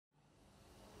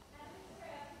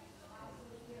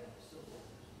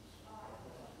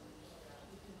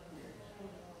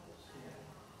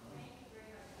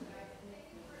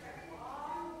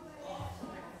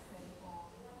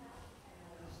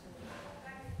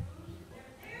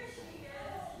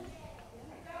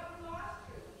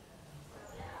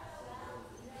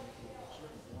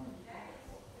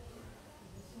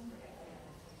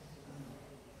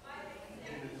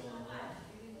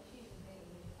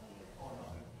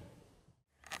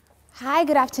Hi,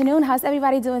 good afternoon. How's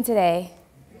everybody doing today?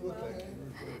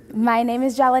 My name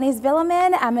is Jalanis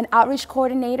Villaman. I'm an outreach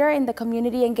coordinator in the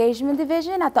Community Engagement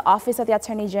Division at the Office of the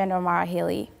Attorney General, Mara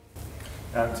Healy.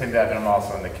 I'm Tim Devin. I'm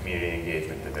also in the Community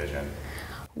Engagement Division.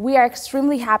 We are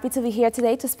extremely happy to be here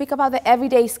today to speak about the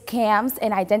everyday scams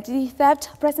and identity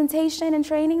theft presentation and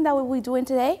training that we'll be doing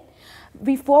today.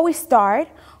 Before we start,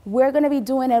 we're going to be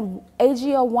doing an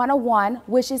AGO 101,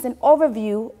 which is an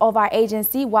overview of our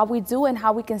agency, what we do, and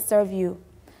how we can serve you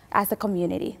as a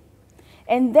community.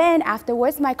 And then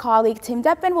afterwards, my colleague Tim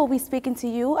Deppen will be speaking to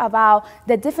you about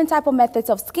the different type of methods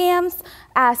of scams,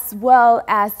 as well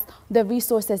as the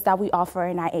resources that we offer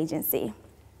in our agency.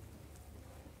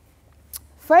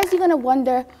 First, you're going to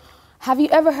wonder, have you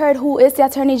ever heard who is the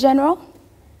Attorney General?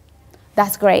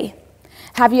 That's great.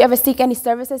 Have you ever seek any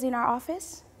services in our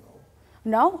office?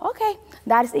 No? Okay.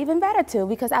 That is even better too,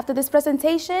 because after this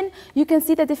presentation, you can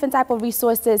see the different type of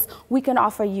resources we can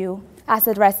offer you as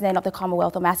a resident of the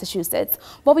Commonwealth of Massachusetts.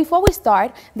 But before we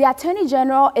start, the Attorney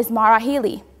General is Mara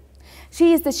Healy.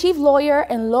 She is the Chief Lawyer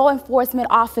and Law Enforcement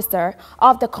Officer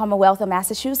of the Commonwealth of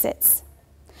Massachusetts.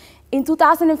 In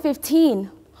 2015,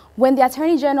 when the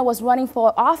Attorney General was running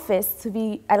for office to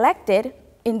be elected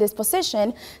in this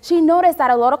position, she noticed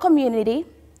that a lot of community,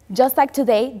 just like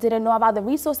today, didn't know about the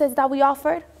resources that we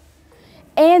offered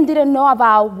and didn't know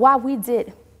about what we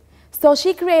did. So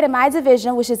she created my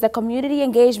division, which is the Community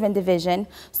Engagement Division,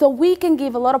 so we can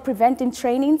give a lot of preventive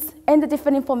trainings and the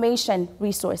different information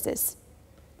resources.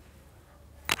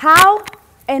 How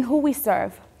and who we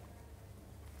serve.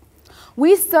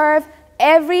 We serve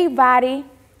everybody,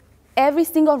 every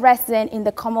single resident in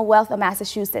the Commonwealth of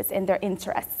Massachusetts and their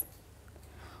interests.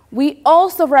 We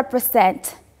also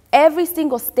represent every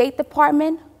single state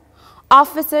department,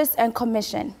 officers, and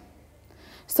commission.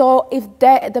 So if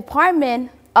the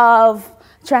Department of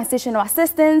Transitional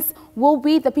Assistance will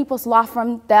be the People's Law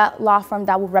Firm, that law firm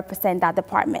that will represent that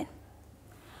department.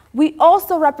 We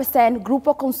also represent group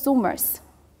of consumers.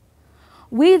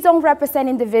 We don't represent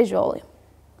individually.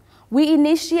 We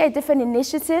initiate different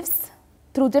initiatives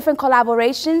through different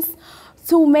collaborations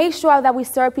to make sure that we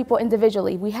serve people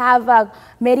individually. We have a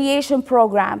mediation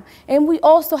program, and we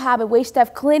also have a wage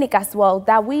theft clinic as well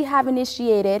that we have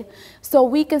initiated so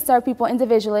we can serve people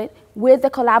individually with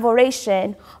the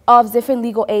collaboration of different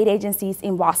legal aid agencies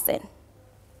in Boston.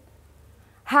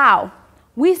 How?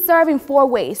 We serve in 4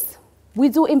 ways. We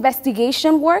do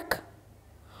investigation work.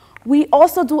 We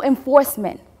also do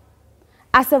enforcement.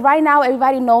 As of right now,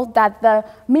 everybody knows that the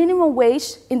minimum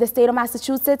wage in the state of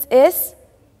Massachusetts is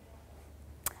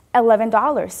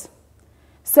 $11.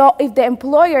 So if the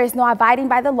employer is not abiding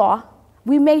by the law,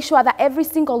 we make sure that every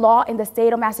single law in the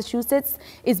state of Massachusetts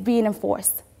is being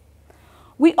enforced.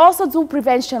 We also do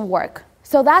prevention work.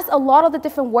 So that's a lot of the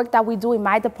different work that we do in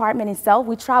my department itself.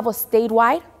 We travel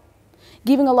statewide,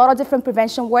 giving a lot of different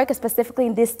prevention work, specifically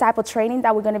in this type of training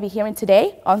that we're going to be hearing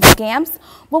today on scams.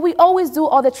 But we always do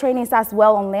other trainings as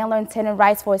well on landlord and tenant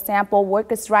rights, for example,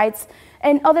 workers' rights,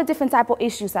 and other different type of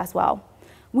issues as well.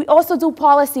 We also do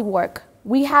policy work.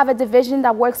 We have a division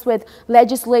that works with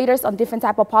legislators on different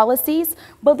type of policies,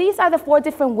 but these are the 4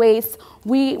 different ways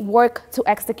we work to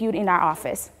execute in our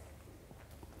office.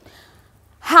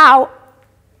 How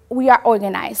we are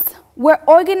organized. We're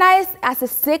organized as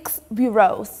 6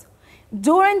 bureaus.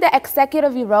 During the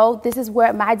executive bureau, this is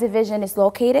where my division is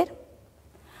located,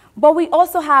 but we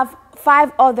also have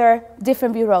 5 other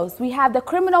different bureaus. We have the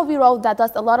criminal bureau that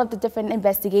does a lot of the different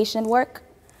investigation work.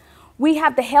 We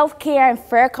have the Healthcare and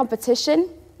Fair Competition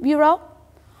Bureau.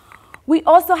 We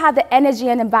also have the Energy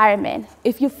and Environment.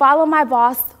 If you follow my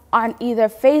boss on either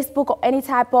Facebook or any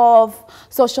type of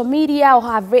social media or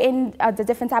have written the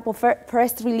different type of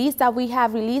press release that we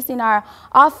have released in our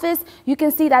office, you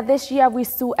can see that this year we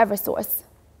sue Eversource.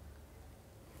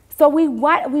 So we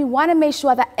want to make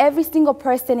sure that every single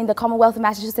person in the Commonwealth of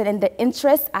Massachusetts and the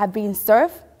interests are being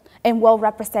served and well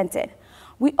represented.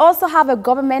 We also have a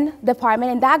government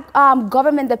department, and that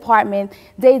government department,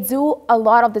 they do a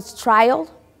lot of this trial.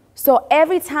 So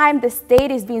every time the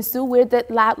state is being sued, we're that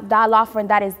law firm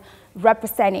that is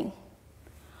representing.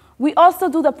 We also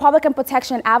do the Public and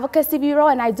Protection Advocacy Bureau,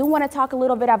 and I do want to talk a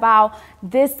little bit about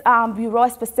this bureau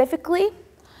specifically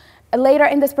later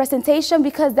in this presentation,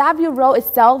 because that bureau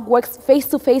itself works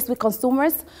face-to-face with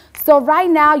consumers. So right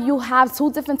now you have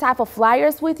 2 different types of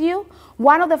flyers with you.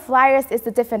 One of the flyers is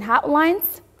the different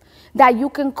hotlines that you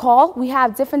can call. We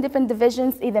have different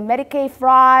divisions, either Medicaid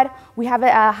fraud, we have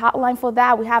a hotline for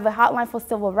that, we have a hotline for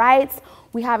civil rights,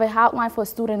 we have a hotline for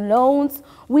student loans,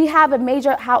 we have a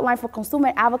major hotline for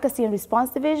consumer advocacy and response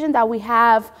division that we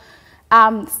have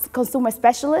consumer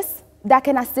specialists that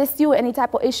can assist you any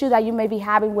type of issue that you may be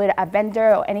having with a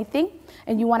vendor or anything,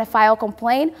 and you want to file a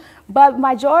complaint. But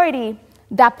majority,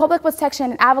 that Public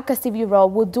Protection and Advocacy Bureau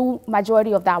will do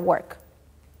majority of that work.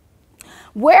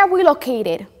 Where are we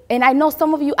located? And I know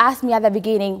some of you asked me at the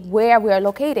beginning where we are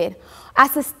located.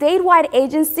 As a statewide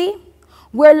agency,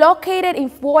 we're located in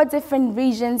 4 different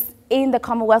regions in the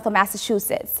Commonwealth of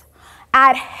Massachusetts.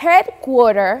 At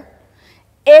headquarters,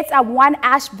 it's at 1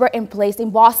 Ashburton Place in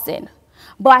Boston.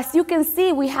 But as you can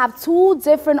see, we have 2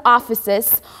 different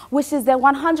offices, which is the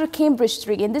 100 Cambridge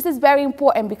Street. And this is very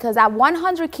important because at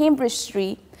 100 Cambridge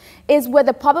Street is where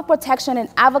the Public Protection and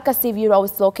Advocacy Bureau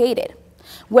is located,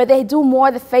 where they do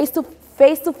more the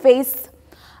face-to-face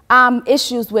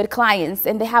issues with clients,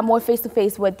 and they have more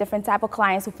face-to-face with different type of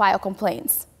clients who file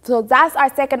complaints. So that's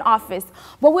our second office.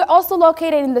 But we're also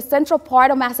located in the central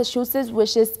part of Massachusetts,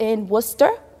 which is in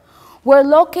Worcester. We're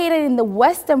located in the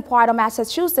western part of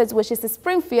Massachusetts, which is in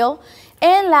Springfield.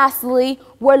 And lastly,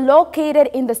 we're located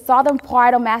in the southern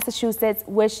part of Massachusetts,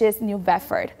 which is New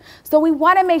Bedford. So we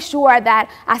want to make sure that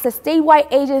as a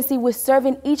statewide agency, we're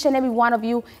serving each and every one of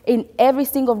you in every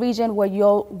single region where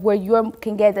you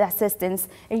can get the assistance,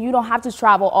 and you don't have to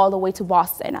travel all the way to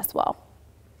Boston as well.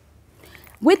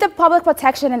 With the Public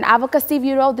Protection and Advocacy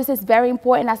Bureau, this is very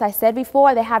important. As I said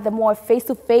before, they have the more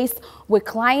face-to-face with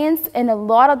clients, and a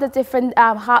lot of the different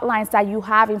hotlines that you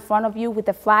have in front of you with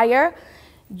the flyer,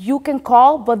 you can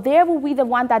call, but they will be the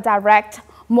one that direct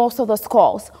most of those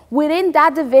calls. Within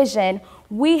that division,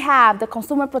 we have the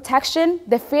consumer protection,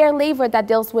 the fair labor that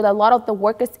deals with a lot of the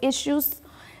workers' issues,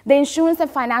 the insurance and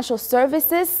financial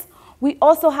services. We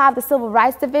also have the civil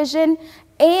rights division,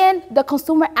 and the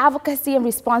Consumer Advocacy and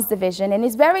Response Division. And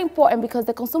it's very important because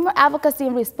the Consumer Advocacy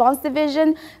and Response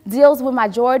Division deals with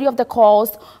majority of the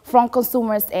calls from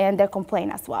consumers and their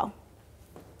complaint as well.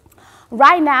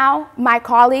 Right now, my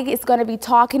colleague is going to be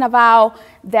talking about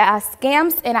the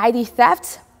scams and ID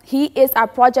theft. He is our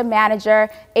project manager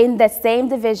in the same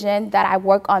division that I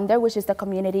work under, which is the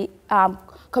Community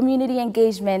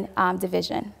Engagement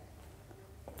Division.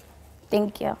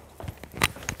 Thank you.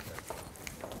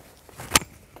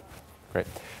 Great.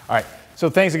 All right. So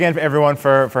thanks again, everyone,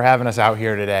 for having us out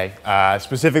here today.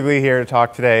 Specifically here to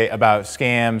talk today about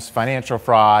scams, financial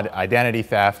fraud, identity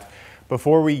theft.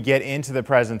 Before we get into the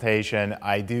presentation,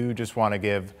 I do just want to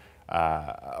give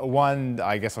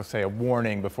I guess I'll say a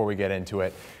warning before we get into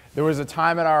it. There was a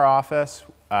time at our office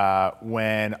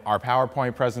when our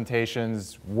PowerPoint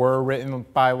presentations were written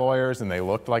by lawyers, and they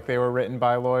looked like they were written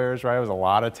by lawyers, right? It was a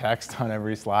lot of text on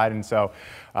every slide, and so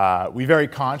we very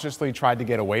consciously tried to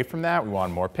get away from that. We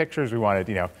wanted more pictures. We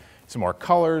wanted, some more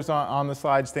colors on the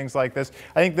slides, things like this.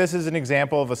 I think this is an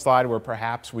example of a slide where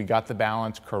perhaps we got the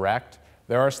balance correct.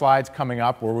 There are slides coming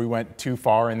up where we went too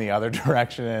far in the other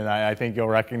direction, and I think you'll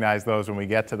recognize those when we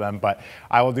get to them. But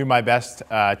I will do my best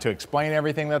to explain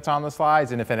everything that's on the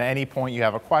slides, and if at any point you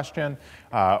have a question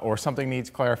or something needs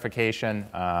clarification,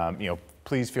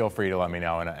 please feel free to let me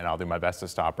know, and I'll do my best to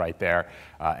stop right there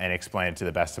and explain it to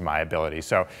the best of my ability.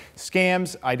 So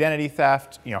scams, identity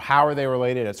theft, how are they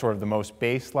related at sort of the most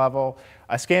base level?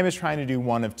 A scam is trying to do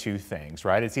one of 2 things,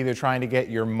 right? It's either trying to get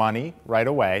your money right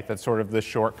away. That's sort of the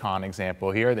short con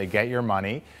example here. They get your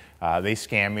money. They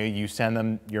scam you, you send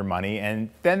them your money, and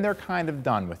then they're kind of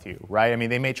done with you, right? I mean,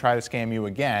 they may try to scam you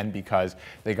again because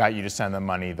they got you to send them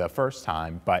money the first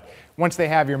time, but once they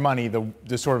have your money,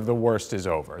 the sort of the worst is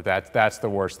over. That's the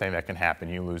worst thing that can happen,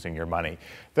 you losing your money.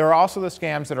 There are also the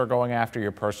scams that are going after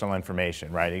your personal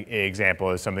information, right? An example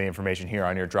is some of the information here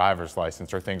on your driver's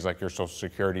license, or things like your social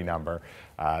security number,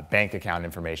 bank account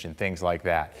information, things like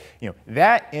that.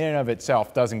 That in and of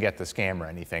itself doesn't get the scammer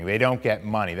anything. They don't get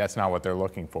money. That's not what they're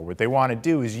looking for. What they want to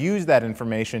do is use that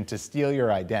information to steal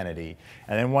your identity,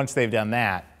 and then once they've done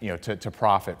that, to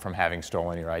profit from having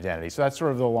stolen your identity. So that's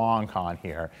sort of the long con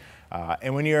here.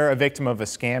 And when you're a victim of a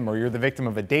scam, or you're the victim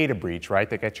of a data breach, right,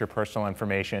 that gets your personal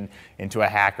information into a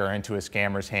hacker, into a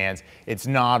scammer's hands, it's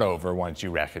not over once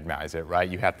you recognize it, right?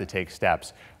 You have to take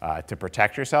steps to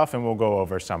protect yourself, and we'll go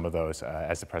over some of those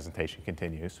as the presentation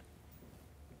continues.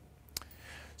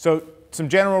 So some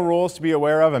general rules to be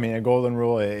aware of. I mean, a golden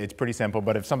rule, it's pretty simple,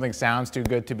 but if something sounds too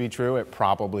good to be true, it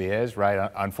probably is, right?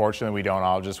 Unfortunately, we don't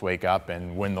all just wake up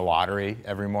and win the lottery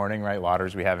every morning, right?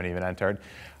 Lotteries we haven't even entered.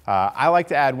 I like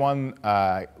to add one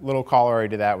little corollary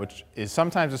to that, which is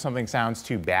sometimes if something sounds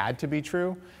too bad to be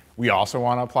true, we also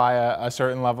want to apply a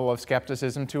certain level of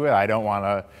skepticism to it. I don't want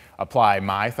to apply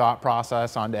my thought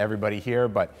process onto everybody here,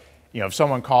 but if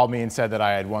someone called me and said that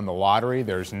I had won the lottery,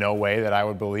 there's no way that I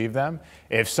would believe them.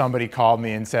 If somebody called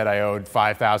me and said I owed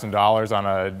 $5,000 on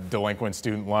a delinquent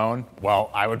student loan, well,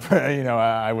 I would,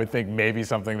 I would think maybe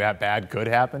something that bad could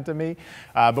happen to me.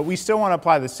 But we still want to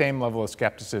apply the same level of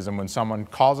skepticism when someone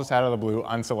calls us out of the blue,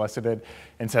 unsolicited,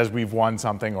 and says we've won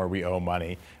something or we owe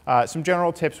money. Some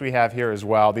general tips we have here as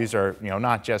well. These are,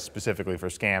 not just specifically for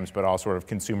scams, but all sort of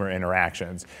consumer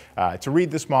interactions. To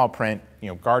read the small print,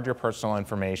 guard your personal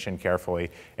information carefully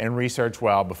and research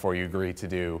well before you agree to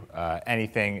do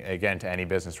anything, again, to any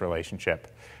business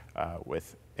relationship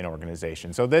with an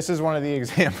organization. So this is one of the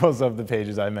examples of the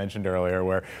pages I mentioned earlier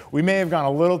where we may have gone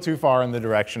a little too far in the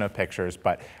direction of pictures,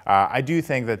 but I do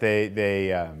think that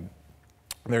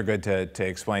they're good to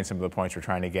explain some of the points we're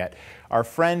trying to get. Our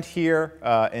friend here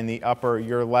in the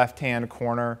your left-hand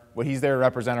corner, what he's there to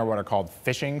represent are what are called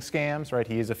phishing scams, right?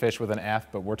 He is a fish with an F,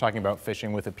 but we're talking about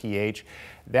phishing with a PH.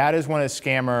 That is when a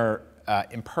scammer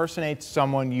impersonates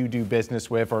someone you do business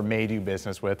with or may do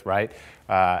business with, right?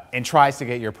 And tries to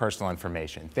get your personal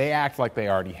information. They act like they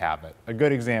already have it. A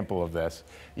good example of this,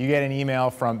 you get an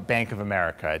email from Bank of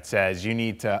America. It says you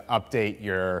need to update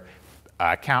your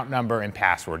account number and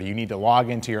password. You need to log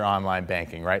into your online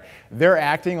banking, right? They're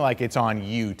acting like it's on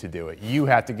you to do it. You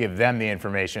have to give them the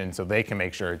information so they can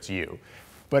make sure it's you.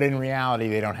 But in reality,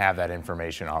 they don't have that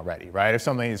information already, right? If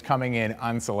something is coming in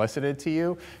unsolicited to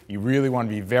you, you really want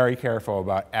to be very careful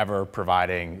about ever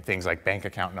providing things like bank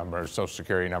account numbers, social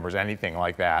security numbers, anything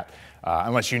like that,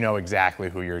 unless you know exactly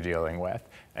who you're dealing with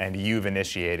and you've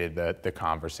initiated the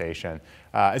conversation.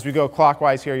 As we go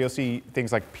clockwise here, you'll see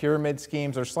things like pyramid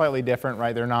schemes are slightly different,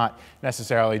 right? They're not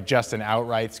necessarily just an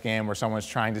outright scam where someone's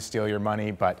trying to steal your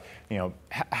money, but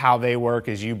how they work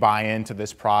is you buy into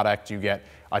this product, you get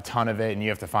a ton of it, and you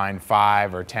have to find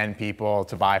 5 or 10 people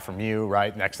to buy from you,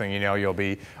 right? Next thing you know, you'll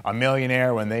be a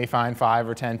millionaire when they find 5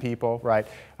 or 10 people, right?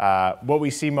 What we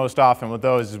see most often with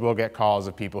those is we'll get calls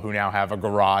of people who now have a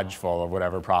garage full of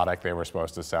whatever product they were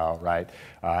supposed to sell, right?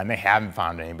 And they haven't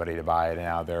found anybody to buy it, and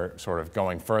now they're sort of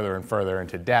going further and further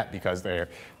into debt because they're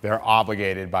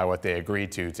obligated by what they agreed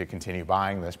to continue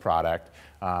buying this product.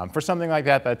 For something like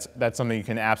that, that's something you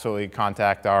can absolutely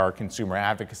contact our consumer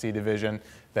advocacy division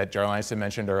that Jarlanis had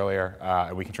mentioned earlier.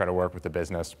 We can try to work with the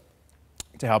business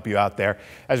to help you out there.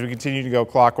 As we continue to go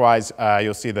clockwise,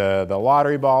 you'll see the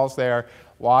lottery balls there.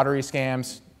 Lottery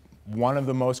scams, one of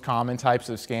the most common types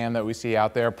of scam that we see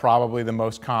out there, probably the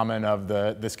most common of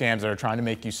the scams that are trying to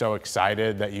make you so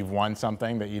excited that you've won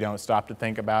something that you don't stop to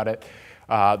think about it.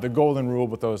 The golden rule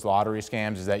with those lottery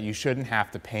scams is that you shouldn't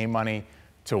have to pay money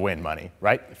to win money,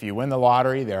 right? If you win the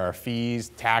lottery, there are fees,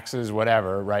 taxes,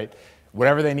 whatever, right?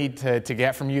 Whatever they need to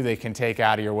get from you, they can take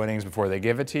out of your winnings before they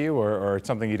give it to you, or it's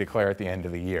something you declare at the end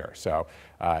of the year. So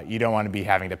you don't want to be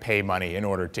having to pay money in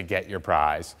order to get your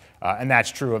prize. And that's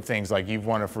true of things like you've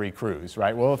won a free cruise,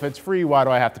 right? Well, if it's free, why do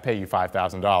I have to pay you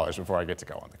 $5,000 before I get to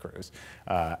go on the cruise?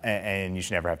 And you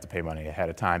should never have to pay money ahead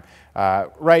of time.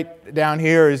 Right down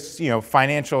here is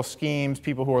financial schemes,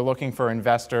 people who are looking for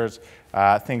investors,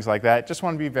 things like that. Just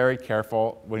want to be very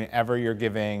careful whenever you're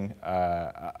giving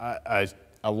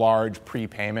a large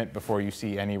prepayment before you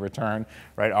see any return,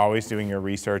 right? Always doing your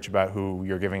research about who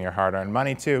you're giving your hard-earned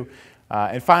money to.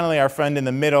 And finally, our friend in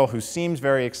the middle who seems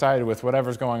very excited with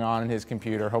whatever's going on in his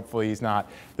computer. Hopefully he's not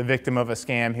the victim of a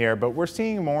scam here, but we're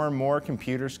seeing more and more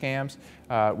computer scams.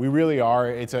 We really are.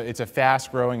 It's a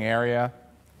fast-growing area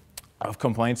of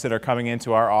complaints that are coming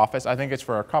into our office. I think it's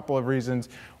for a couple of reasons.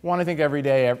 One, I think every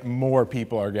day more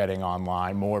people are getting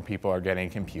online, more people are getting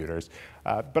computers.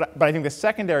 But I think the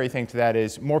secondary thing to that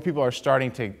is more people are starting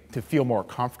to feel more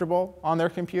comfortable on their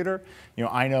computer.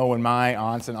 I know when my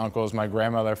aunts and uncles, my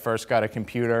grandmother first got a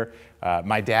computer,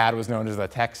 my dad was known as the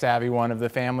tech-savvy one of the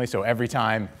family, so every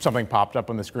time something popped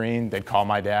up on the screen, they'd call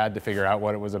my dad to figure out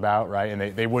what it was about, right?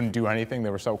 And they wouldn't do anything,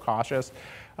 they were so cautious.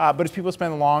 But as people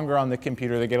spend longer on the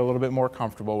computer, they get a little bit more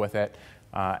comfortable with it.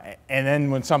 And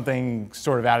then when something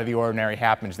sort of out of the ordinary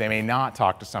happens, they may not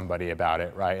talk to somebody about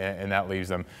it, right? And that leaves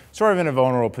them sort of in a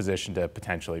vulnerable position to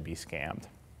potentially be scammed.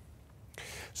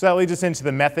 So that leads us into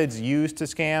the methods used to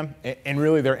scam, and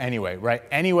really they're any way, right?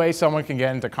 Any way someone can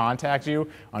get into contact you,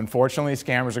 unfortunately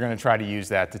scammers are going to try to use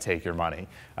that to take your money.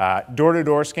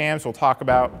 Door-to-door scams we'll talk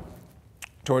about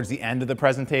towards the end of the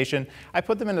presentation. I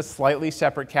put them in a slightly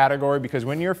separate category because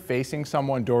when you're facing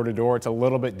someone door to door, it's a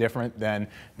little bit different than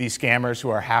these scammers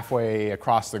who are halfway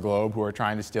across the globe who are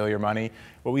trying to steal your money.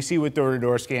 What we see with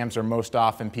door-to-door scams are most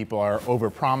often people are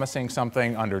over-promising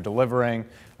something, under-delivering,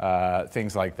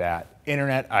 things like that.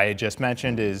 Internet, I just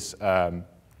mentioned, is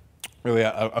really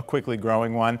a quickly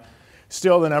growing one.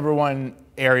 Still, the number one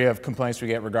area of complaints we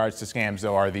get in regards to scams,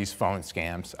 though, are these phone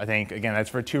scams. I think, again, that's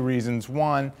for two reasons.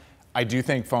 One, I do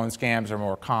think phone scams are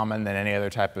more common than any other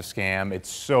type of scam. It's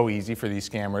so easy for these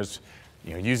scammers,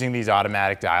 using these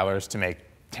automatic dialers to make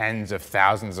tens of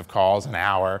thousands of calls an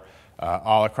hour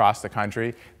all across the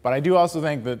country. But I do also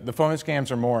think that the phone scams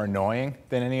are more annoying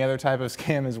than any other type of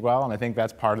scam as well, and I think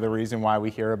that's part of the reason why we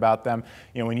hear about them.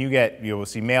 When you'll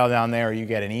see mail down there, or you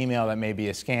get an email that may be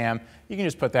a scam, you can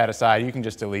just put that aside, you can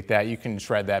just delete that, you can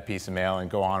shred that piece of mail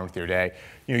and go on with your day.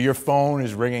 Your phone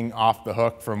is ringing off the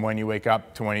hook from when you wake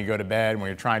up to when you go to bed, when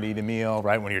you're trying to eat a meal,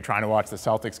 right? When you're trying to watch the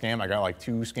Celtics game. I got like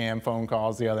 2 scam phone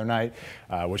calls the other night,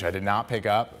 which I did not pick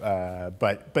up,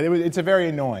 but it's a very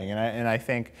annoying, and I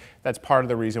think that's part of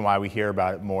the reason why we hear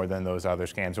about it more than those other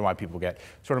scams, and why people get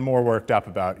sort of more worked up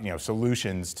about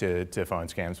solutions to phone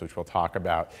scams, which we'll talk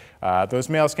about. Those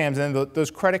mail scams and then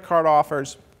those credit card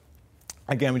offers.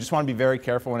 Again, we just want to be very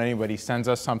careful when anybody sends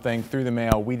us something through the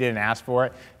mail. We didn't ask for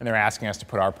it, and they're asking us to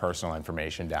put our personal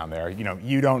information down there.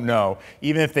 You don't know,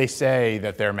 even if they say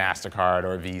that they're MasterCard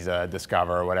or Visa,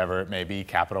 Discover, or whatever it may be,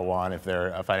 Capital One, if they're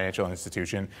a financial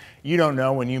institution, you don't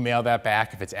know when you mail that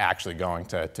back if it's actually going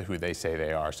to who they say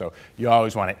they are. So you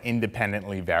always want to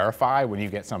independently verify when you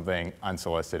get something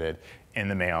unsolicited in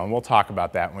the mail. And we'll talk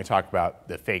about that when we talk about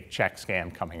the fake check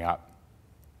scam coming up.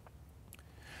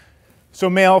 So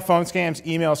mail, phone scams,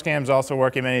 email scams also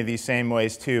work in many of these same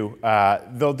ways too.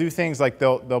 They'll do things like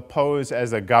they'll pose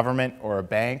as a government or a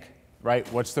bank, right?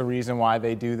 What's the reason why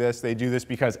they do this? They do this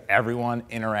because everyone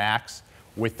interacts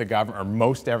with the government, or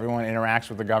most everyone interacts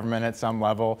with the government at some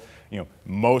level.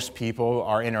 Most people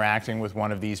are interacting with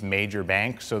one of these major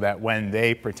banks, so that when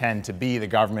they pretend to be the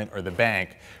government or the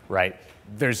bank, right,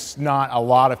 there's not a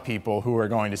lot of people who are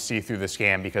going to see through the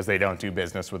scam because they don't do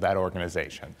business with that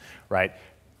organization, right?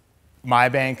 My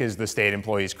bank is the State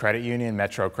Employees Credit Union,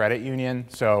 Metro Credit Union.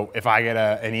 So if I get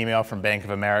an email from Bank of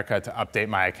America to update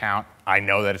my account, I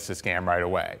know that it's a scam right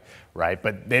away, right?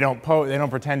 But they don't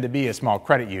pretend to be a small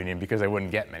credit union because they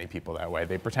wouldn't get many people that way.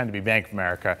 They pretend to be Bank of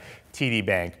America, TD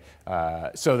Bank,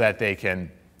 so that they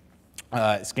can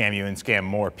scam you and scam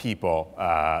more people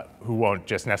who won't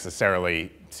just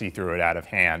necessarily see through it out of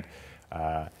hand.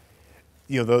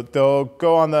 They'll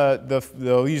go on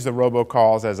they'll use the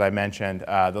robocalls, as I mentioned.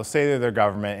 They'll say they're their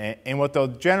government, and what they'll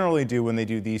generally do when they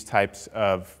do these types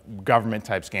of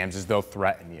government-type scams is they'll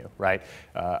threaten you, right?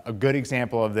 A good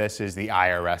example of this is the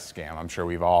IRS scam. I'm sure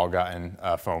we've all gotten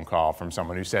a phone call from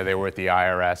someone who said they were at the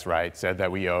IRS, right? Said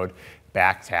that we owed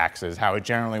back taxes. How it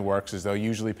generally works is they'll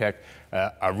usually pick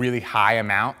a really high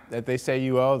amount that they say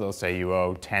you owe. They'll say you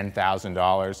owe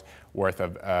 $10,000 worth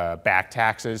of back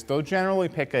taxes. They'll generally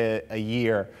pick a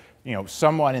year,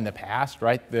 somewhat in the past,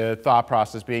 right? The thought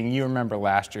process being, you remember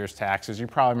last year's taxes, you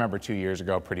probably remember 2 years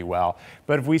ago pretty well.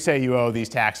 But if we say you owe these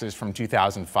taxes from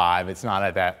 2005, it's not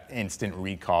at that instant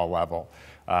recall level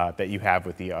that you have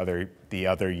with the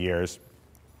other years.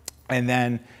 And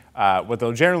then what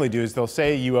they'll generally do is they'll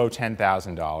say you owe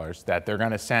 $10,000, that they're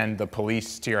going to send the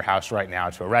police to your house right now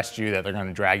to arrest you, that they're going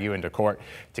to drag you into court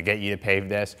to get you to pay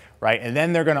this, right? And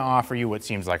then they're going to offer you what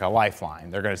seems like a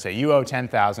lifeline. They're going to say you owe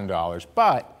 $10,000,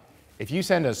 but if you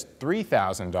send us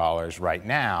 $3,000 right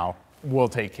now, we'll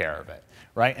take care of it,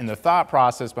 right? And the thought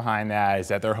process behind that is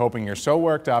that they're hoping you're so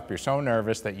worked up, you're so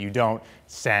nervous that you don't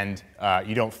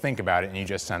think about it and you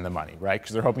just send the money, right?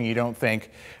 Because they're hoping you don't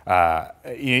think,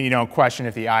 you don't question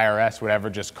if the IRS would ever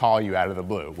just call you out of the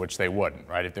blue, which they wouldn't,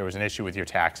 right? If there was an issue with your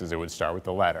taxes, it would start with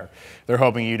the letter. They're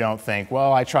hoping you don't think,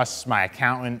 well, I trust my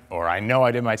accountant, or I know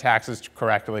I did my taxes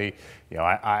correctly,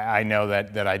 I know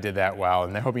that I did that well,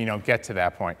 and they're hoping you don't get to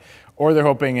that point. Or they're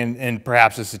hoping, and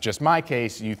perhaps this is just my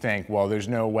case, you think, well, there's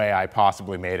no way I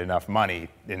possibly made enough money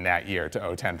in that year to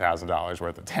owe $10,000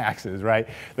 worth of taxes, right?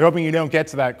 They're hoping you don't get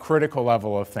to that critical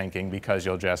level of thinking because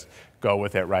you'll just go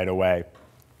with it right away.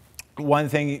 One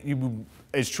thing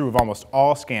is true of almost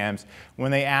all scams. When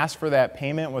they ask for that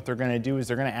payment, what they're going to do is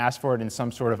they're going to ask for it in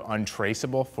some sort of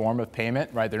untraceable form of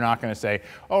payment, right? They're not going to say,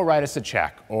 oh, write us a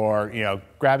check, or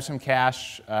grab some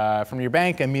cash from your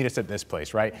bank and meet us at this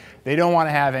place, right? They don't want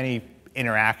to have any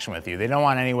interaction with you. They don't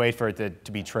want any way for it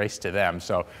to be traced to them.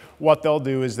 So what they'll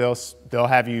do is they'll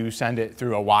have you send it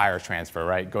through a wire transfer,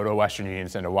 right? Go to a Western Union,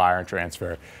 send a wire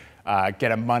transfer.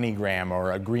 Get a MoneyGram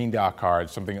or a Green Dot card,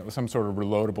 some sort of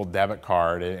reloadable debit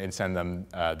card, and send them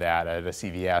that at a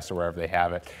CVS or wherever they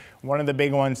have it. One of the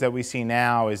big ones that we see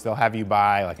now is they'll have you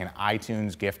buy like an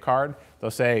iTunes gift card. They'll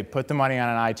say, put the money on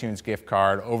an iTunes gift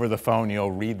card. Over the phone,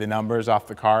 you'll read the numbers off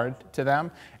the card to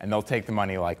them, and they'll take the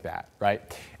money like that,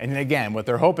 right? And again, what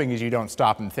they're hoping is you don't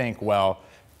stop and think, well,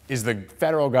 is the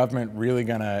federal government really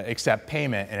going to accept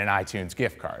payment in an iTunes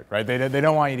gift card, right? They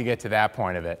don't want you to get to that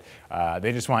point of it.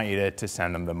 They just want you to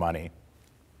send them the money.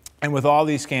 And with all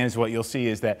these scams, what you'll see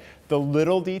is that the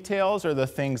little details are the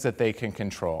things that they can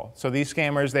control. So these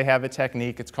scammers, they have a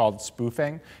technique, it's called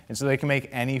spoofing. And so they can make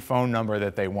any phone number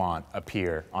that they want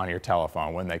appear on your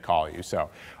telephone when they call you. So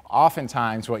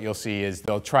oftentimes what you'll see is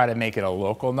they'll try to make it a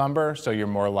local number so you're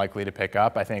more likely to pick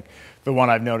up. I think the one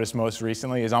I've noticed most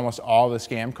recently is almost all the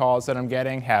scam calls that I'm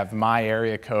getting have my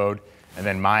area code and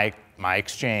then my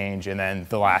exchange, and then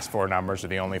the last 4 numbers are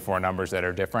the only 4 numbers that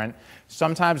are different.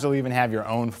 Sometimes they'll even have your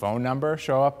own phone number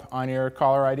show up on your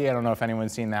caller ID. I don't know if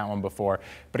anyone's seen that one before.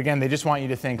 But again, they just want you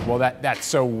to think, well, that's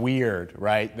so weird,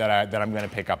 right, that I'm going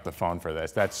to pick up the phone for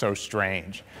this. That's so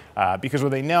strange. Because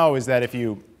what they know is that if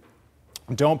you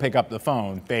don't pick up the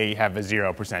phone, they have a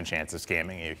 0% chance of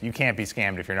scamming you. You can't be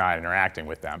scammed if you're not interacting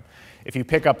with them. If you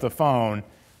pick up the phone,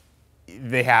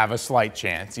 they have a slight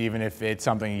chance, even if it's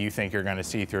something you think you're going to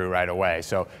see through right away.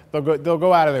 So they'll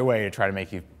go out of their way to try to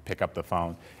make you pick up the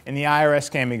phone. In the IRS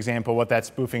scam example, what that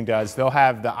spoofing does, they'll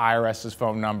have the IRS's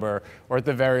phone number, or at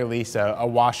the very least, a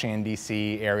Washington,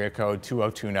 D.C. area code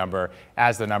 202 number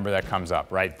as the number that comes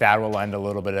up, right? That will lend a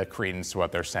little bit of credence to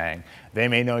what they're saying. They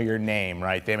may know your name,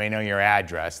 right? They may know your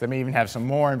address. They may even have some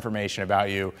more information about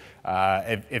you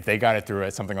if they got it through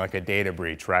something like a data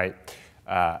breach, right?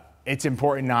 It's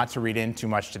important not to read in too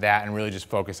much to that and really just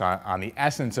focus on the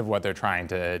essence of what they're trying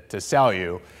to sell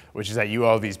you, which is that you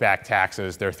owe these back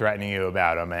taxes, they're threatening you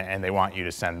about them, and they want you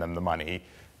to send them the money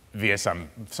via some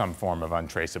form of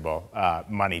untraceable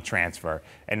money transfer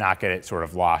and not get it sort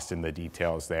of lost in the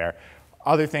details there.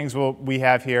 Other things we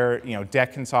have here,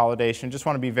 debt consolidation. Just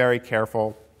want to be very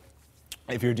careful.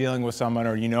 If you're dealing with someone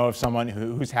or you know of someone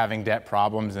who's having debt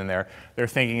problems and they're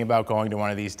thinking about going to one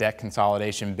of these debt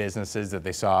consolidation businesses that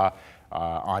they saw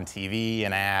on TV,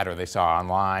 an ad, or they saw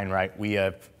online, right? We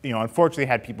have, unfortunately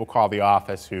had people call the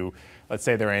office who, let's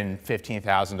say they're in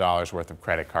 $15,000 worth of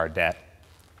credit card debt.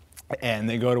 And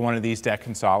they go to one of these debt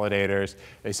consolidators.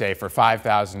 They say, for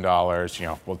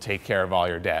 $5,000, we'll take care of all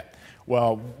your debt.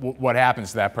 Well, what happens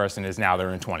to that person is now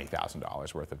they're in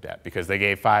 $20,000 worth of debt because they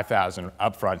gave $5,000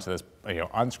 upfront to this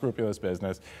unscrupulous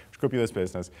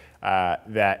business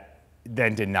that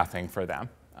then did nothing for them.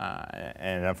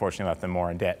 And unfortunately left them more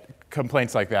in debt.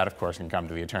 Complaints like that, of course, can come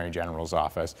to the Attorney General's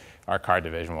office, our card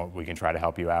division. We can try to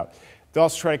help you out. They'll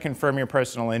also try to confirm your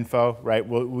personal info, right?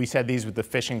 We said these with the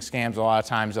phishing scams. A lot of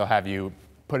times they'll have you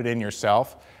put it in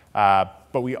yourself.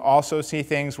 But we also see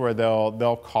things where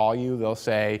they'll call you. They'll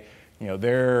say,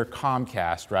 they're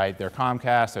Comcast, right? They're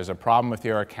Comcast. There's a problem with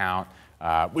your account.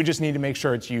 We just need to make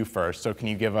sure it's you first. So can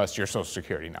you give us your social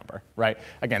security number, right?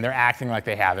 Again, they're acting like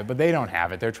they have it, but they don't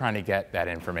have it. They're trying to get that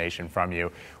information from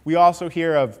you. We also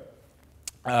hear of,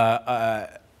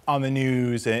 on the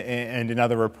news and in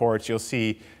other reports, you'll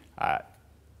see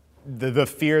the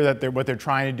fear that what they're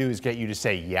trying to do is get you to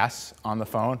say yes on the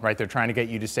phone, right? They're trying to get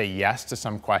you to say yes to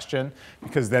some question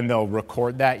because then they'll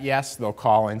record that yes. They'll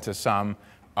call into some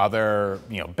other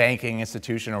banking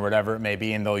institution or whatever it may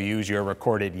be, and they'll use your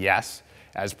recorded yes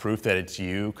as proof that it's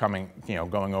you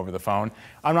going over the phone.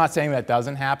 I'm not saying that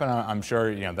doesn't happen. I'm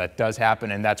sure that does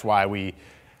happen, and that's why we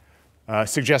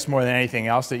suggest more than anything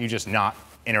else that you just not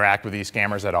interact with these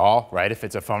scammers at all, right? If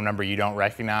it's a phone number you don't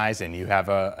recognize and you have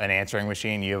an answering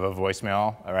machine, you have a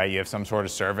voicemail, all right? You have some sort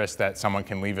of service that someone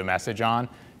can leave a message on.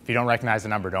 If you don't recognize the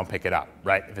number, don't pick it up,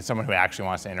 right? If it's someone who actually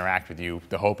wants to interact with you,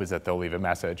 the hope is that they'll leave a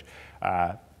message.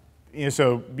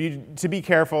 So to be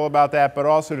careful about that, but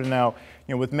also to know,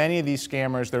 with many of these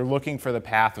scammers, they're looking for the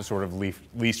path of sort of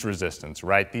least resistance,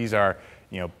 right? These are,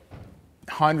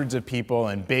 hundreds of people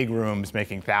in big rooms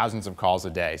making thousands of calls a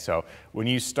day. So when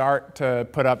you start to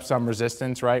put up some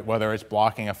resistance, right, whether it's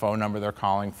blocking a phone number they're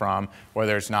calling from,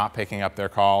 whether it's not picking up their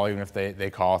call, even if they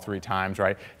call 3 times,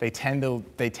 right, they tend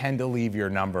to leave your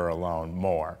number alone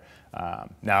more.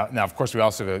 Now, of course, we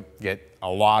also get a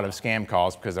lot of scam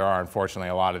calls because there are, unfortunately,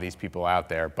 a lot of these people out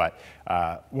there. But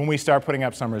when we start putting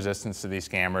up some resistance to these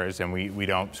scammers and we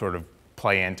don't sort of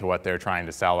play into what they're trying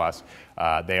to sell us,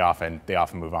 they often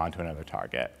move on to another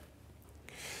target.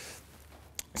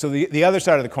 So the other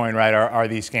side of the coin, right, are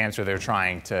these scams where they're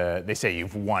trying to, they say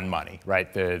you've won money,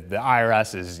 right? The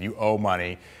IRS is you owe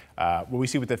money. What we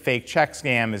see with the fake check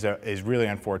scam is really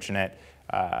unfortunate.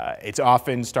 It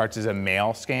often starts as a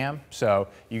mail scam. So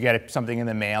you get something in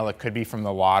the mail. It could be from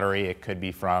the lottery. It could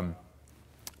be from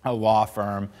a law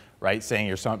firm. right? Saying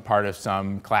you're part of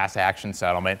some class action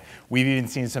settlement. We've even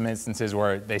seen some instances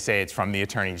where they say it's from the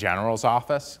Attorney General's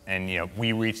office, and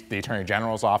the Attorney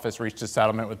General's office reached a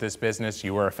settlement with this business,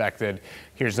 you were affected,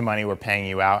 here's the money, we're paying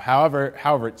you out.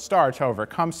 However it starts, however it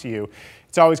comes to you,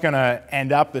 it's always gonna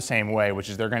end up the same way, which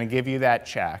is they're gonna give you that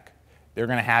check, they're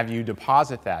gonna have you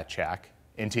deposit that check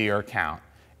into your account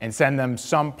and send them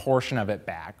some portion of it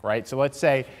back, right? So let's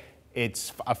say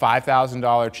it's a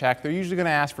 $5,000 check. They're usually going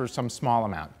to ask for some small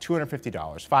amount,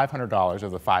 $250, $500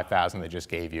 of the $5,000 they just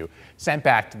gave you, sent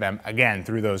back to them, again,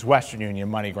 through those Western Union,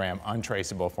 MoneyGram,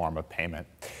 untraceable form of payment.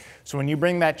 So when you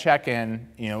bring that check in,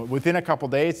 within a couple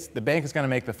days, the bank is going to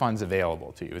make the funds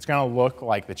available to you. It's going to look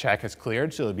like the check is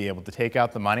cleared, so you'll be able to take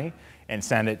out the money and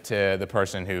send it to the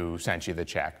person who sent you the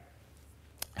check.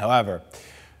 However,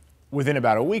 within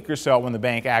about a week or so, when the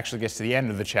bank actually gets to the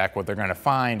end of the check, what they're going to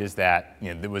find is that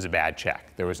there was a bad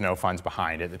check. There was no funds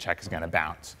behind it. The check is going to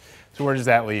bounce. So where does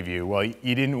that leave you? Well,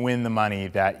 you didn't win the money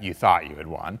that you thought you had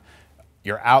won.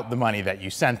 You're out the money that you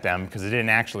sent them because it didn't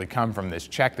actually come from this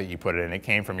check that you put in. It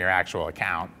came from your actual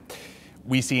account.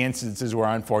 We see instances where,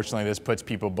 unfortunately, this puts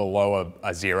people below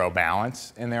a zero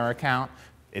balance in their account.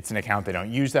 It's an account they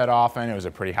don't use that often. It was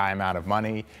a pretty high amount of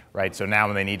money, right? So now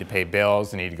when they need to pay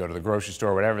bills, they need to go to the grocery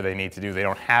store, whatever they need to do, they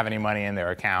don't have any money in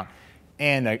their account.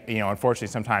 And unfortunately,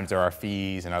 sometimes there are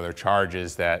fees and other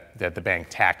charges that the bank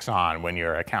tacks on when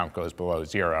your account goes below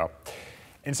zero.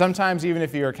 And sometimes even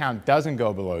if your account doesn't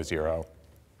go below zero,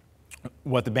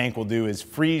 what the bank will do is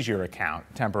freeze your account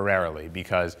temporarily,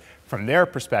 because from their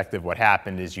perspective, what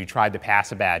happened is you tried to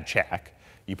pass a bad check.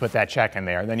 You put that check in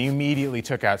there, then you immediately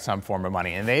took out some form of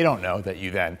money, and they don't know that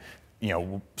you then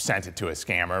sent it to a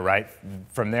scammer, right?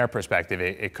 From their perspective,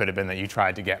 it could have been that you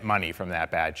tried to get money from that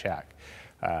bad check.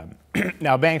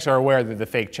 Now, banks are aware that the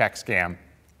fake check scam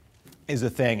is a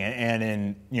thing, and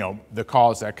in the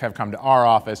calls that have come to our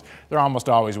office, they're almost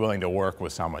always willing to work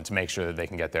with someone to make sure that they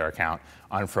can get their account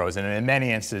unfrozen, and in many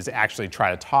instances actually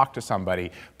try to talk to somebody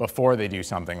before they do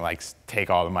something like take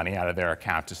all the money out of their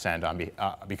account to send on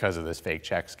because of this fake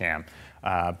check scam.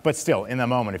 But still, in the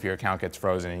moment, if your account gets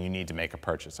frozen and you need to make a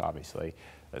purchase, obviously,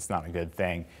 that's not a good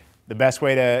thing. The best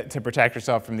way to protect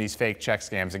yourself from these fake check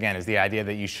scams, again, is the idea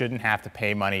that you shouldn't have to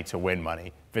pay money to win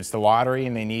money. If it's the lottery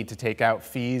and they need to take out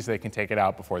fees, they can take it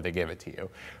out before they give it to you,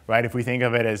 right? If we think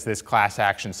of it as this class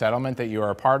action settlement that you are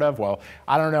a part of, well,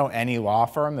 I don't know any law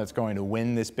firm that's going to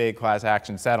win this big class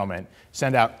action settlement,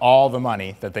 send out all the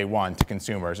money that they won to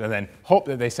consumers, and then hope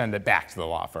that they send it back to the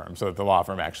law firm so that the law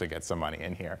firm actually gets some money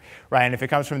in here, right? And if it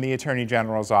comes from the Attorney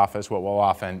General's office, what will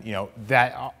often,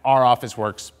 that our office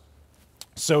works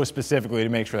so specifically to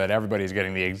make sure that everybody's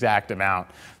getting the exact amount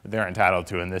that they're entitled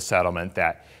to in this settlement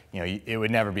that it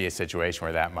would never be a situation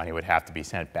where that money would have to be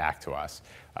sent back to us.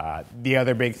 The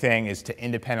other big thing is to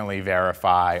independently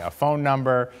verify a phone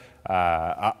number,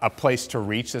 a place to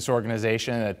reach this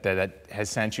organization that has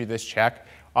sent you this check.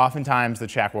 Oftentimes the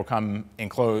check will come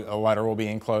enclosed, a letter will be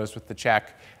enclosed with the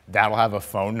check. That'll have a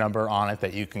phone number on it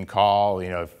that you can call,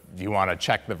 if you want to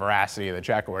check the veracity of the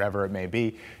check or whatever it may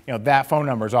be. That phone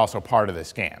number is also part of the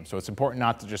scam. So it's important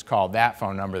not to just call that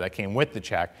phone number that came with the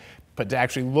check, but to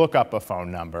actually look up a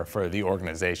phone number for the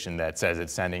organization that says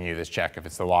it's sending you this check, if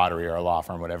it's the lottery or a law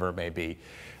firm, whatever it may be.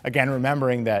 Again,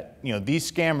 remembering that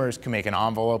these scammers can make an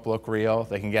envelope look real.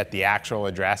 They can get the actual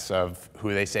address of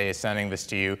who they say is sending this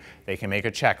to you. They can make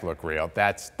a check look real.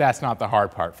 That's not the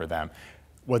hard part for them.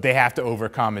 What they have to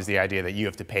overcome is the idea that you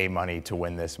have to pay money to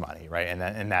win this money, right?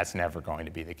 And that's never going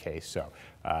to be the case. So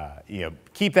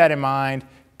keep that in mind.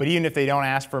 But even if they don't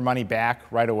ask for money back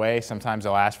right away, sometimes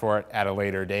they'll ask for it at a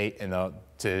later date and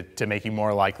to make you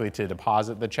more likely to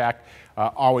deposit the check.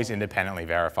 Always independently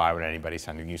verify when anybody's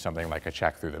sending you something like a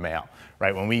check through the mail,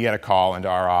 right? When we get a call into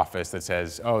our office that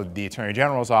says, oh, the Attorney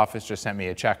General's office just sent me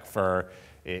a check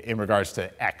in regards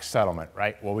to X settlement,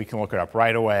 right? Well, we can look it up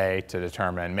right away to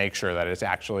determine, make sure that it's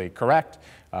actually correct.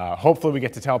 Hopefully we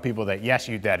get to tell people that, yes,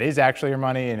 that is actually your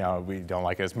money. We don't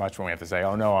like it as much when we have to say,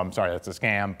 oh, no, I'm sorry, that's a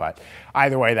scam. But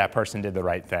either way, that person did the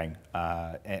right thing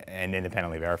and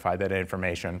independently verified that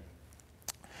information.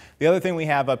 The other thing we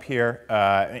have up here,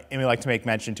 and we like to make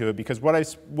mention to it, because what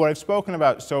I've spoken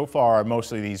about so far are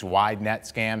mostly these wide net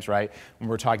scams, right? When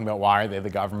we're talking about why are they the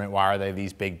government, why are they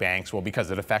these big banks? Well, because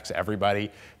it affects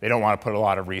everybody. They don't want to put a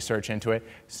lot of research into it.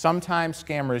 Sometimes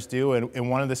scammers do,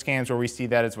 and one of the scams where we see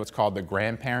that is what's called the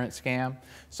grandparent scam.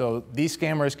 So these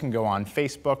scammers can go on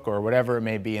Facebook or whatever it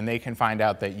may be, and they can find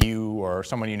out that you or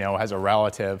someone you know has a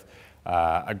relative,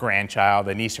 a grandchild,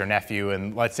 a niece or nephew,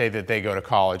 and let's say that they go to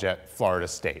college at Florida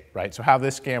State, right? So how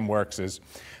this scam works is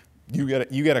you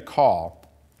get a call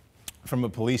from a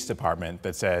police department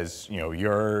that says,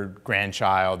 your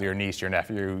grandchild, your niece, your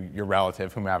nephew, your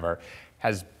relative, whomever,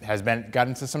 has got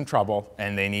into some trouble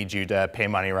and they need you to pay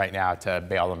money right now to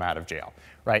bail them out of jail,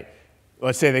 right?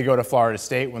 Let's say they go to Florida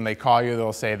State. When they call you,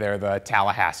 they'll say they're the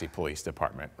Tallahassee Police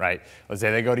Department, right? Let's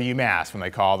say they go to UMass. When they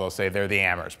call, they'll say they're the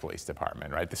Amherst Police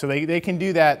Department, right? So they can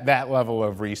do that level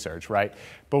of research, right?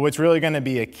 But what's really going to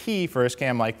be a key for a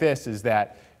scam like this is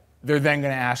that they're then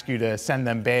going to ask you to send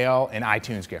them bail and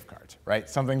iTunes gift cards, right?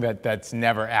 Something that's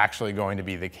never actually going to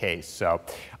be the case. So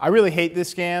I really hate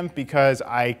this scam because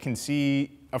I can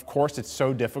see, of course, it's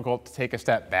so difficult to take a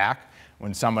step back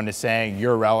when someone is saying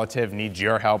your relative needs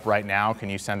your help right now, can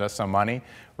you send us some money,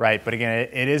 right? But again,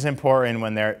 it is important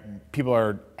when people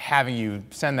are having you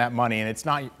send that money and it's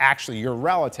not actually your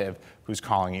relative who's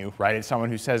calling you, right? It's someone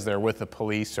who says they're with the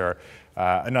police or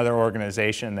another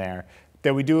organization there,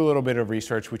 that we do a little bit of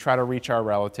research. We try to reach our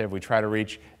relative, we try to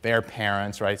reach their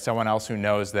parents, right? Someone else who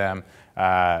knows them.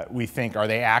 We think, are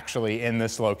they actually in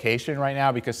this location right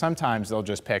now? Because sometimes they'll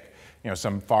just pick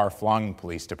some far-flung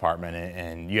police department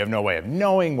and you have no way of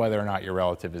knowing whether or not your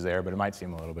relative is there, but it might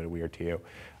seem a little bit weird to you.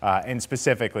 And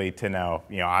specifically to know,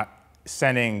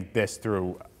 sending this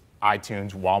through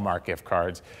iTunes, Walmart gift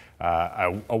cards,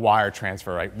 a wire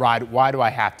transfer, right? Why do I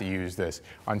have to use this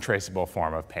untraceable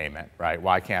form of payment, right?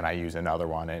 Why can't I use another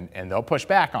one? And they'll push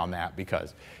back on that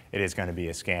because it is going to be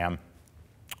a scam.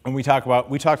 And we talked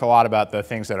a lot about the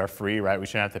things that are free, right? We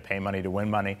shouldn't have to pay money to win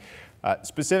money.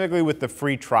 Specifically with the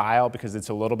free trial, because it's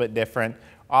a little bit different.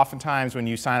 Oftentimes when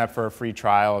you sign up for a free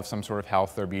trial of some sort of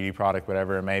health or beauty product,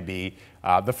 whatever it may be,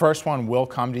 the first one will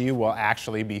come to you, will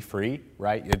actually be free,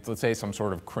 right? Let's say some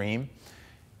sort of cream.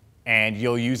 And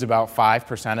you'll use about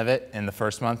 5% of it in the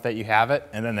first month that you have it.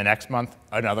 And then the next month,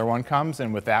 another one comes.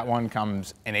 And with that one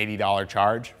comes an $80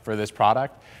 charge for this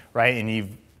product, right? And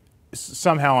you've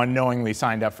somehow unknowingly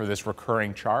signed up for this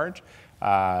recurring charge.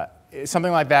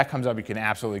 Something like that comes up, you can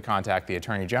absolutely contact the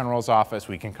Attorney General's office.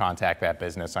 We can contact that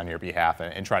business on your behalf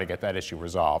and try to get that issue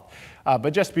resolved.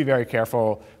 But just be very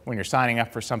careful when you're signing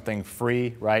up for something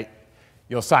free, right?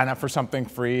 You'll sign up for something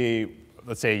free.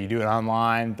 Let's say you do it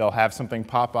online, they'll have something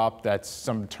pop up that's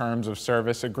some terms of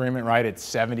service agreement, right? It's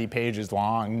 70 pages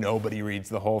long, nobody reads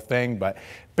the whole thing, but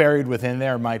buried within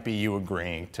there might be you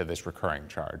agreeing to this recurring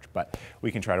charge, but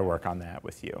we can try to work on that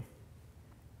with you.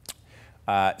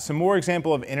 Some more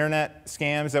example of internet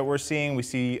scams that we're seeing. We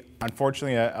see,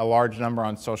 unfortunately, a large number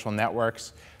on social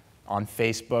networks. On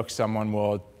Facebook, someone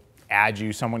will add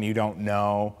you, someone you don't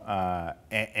know,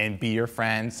 and be your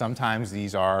friend. Sometimes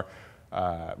these are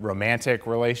romantic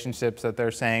relationships that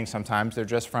they're saying. Sometimes they're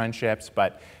just friendships,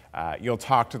 but you'll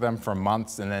talk to them for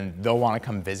months and then they'll want to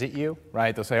come visit you,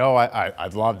 right? They'll say, oh,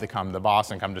 I'd love to come to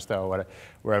Boston, come to Stowe,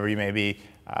 wherever you may be.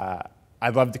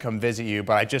 I'd love to come visit you,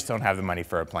 but I just don't have the money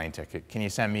for a plane ticket. Can you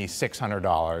send me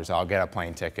 $600? I'll get a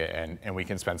plane ticket and we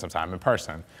can spend some time in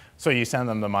person. So you send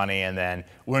them the money and then,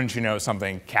 wouldn't you know,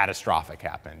 something catastrophic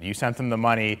happened. You sent them the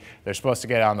money, they're supposed to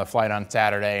get on the flight on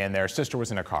Saturday and their sister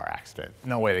was in a car accident.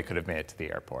 No way they could have made it to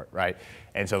the airport, right?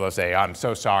 And so they'll say, I'm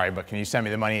so sorry, but can you send me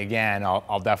the money again?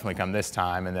 I'll definitely come this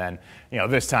time. And then,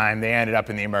 this time they ended up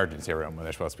in the emergency room when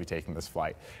they're supposed to be taking this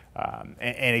flight.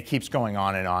 And it keeps going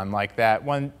on and on like that.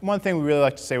 One thing we really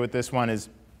like to say with this one is,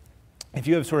 if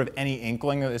you have sort of any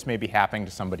inkling that this may be happening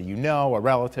to somebody you know, a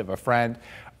relative, a friend,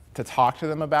 to talk to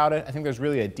them about it. I think there's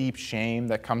really a deep shame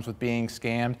that comes with being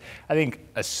scammed. I think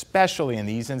especially in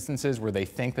these instances where they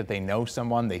think that they know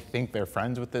someone, they think they're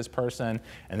friends with this person,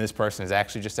 and this person is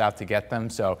actually just out to get them.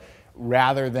 So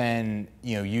rather than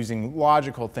using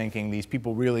logical thinking, these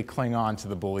people really cling on to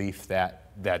the belief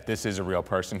that this is a real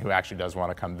person who actually does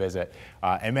want to come visit.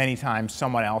 And many times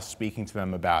someone else speaking to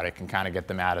them about it can kind of get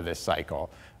them out of this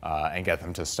cycle and get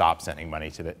them to stop sending money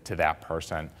to that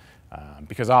person.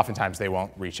 Because oftentimes they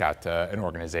won't reach out to an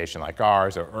organization like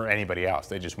ours or anybody else.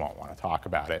 They just won't want to talk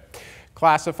about it.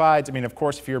 Classifieds, I mean, of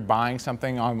course, if you're buying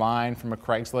something online from a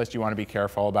Craigslist, you want to be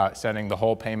careful about sending the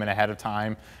whole payment ahead of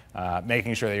time,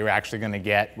 making sure that you're actually going to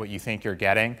get what you think you're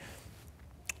getting.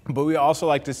 But we also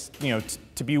like to,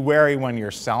 to be wary when you're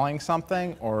selling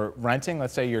something or renting.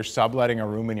 Let's say you're subletting a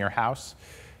room in your house.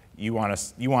 You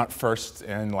want first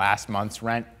and last month's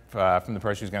rent from the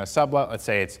person who's going to sublet. Let's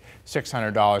say it's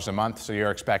 $600 a month, so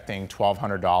you're expecting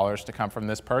 $1,200 to come from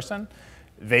this person.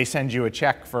 They send you a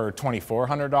check for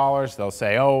 $2,400. They'll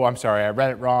say, oh, I'm sorry, I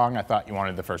read it wrong. I thought you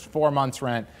wanted the first 4 months'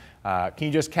 rent. Can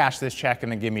you just cash this check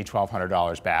and then give me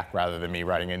 $1,200 back rather than me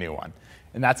writing a new one?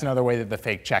 And that's another way that the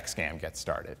fake check scam gets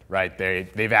started, right?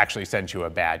 They've actually sent you a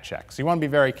bad check. So you want to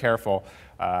be very careful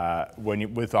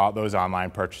with all those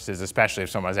online purchases, especially if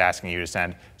someone's asking you to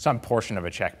send some portion of a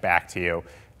check back to you.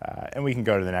 And we can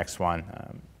go to the next one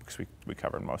because we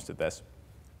covered most of this.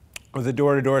 With the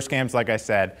door-to-door scams, like I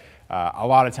said, a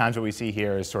lot of times what we see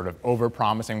here is sort of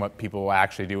over-promising what people will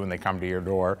actually do when they come to your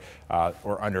door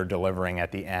or under-delivering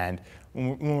at the end.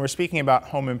 When we're speaking about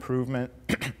home improvement,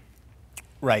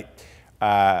 right,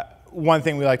 one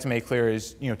thing we like to make clear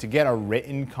is, to get a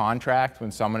written contract when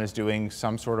someone is doing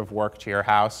some sort of work to your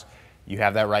house, you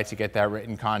have that right to get that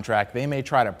written contract. They may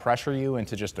try to pressure you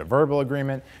into just a verbal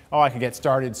agreement. Oh, I could get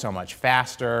started so much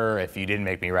faster if you didn't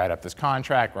make me write up this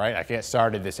contract, right? I can get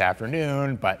started this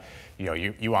afternoon, but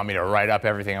you want me to write up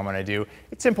everything I'm going to do.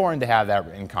 It's important to have that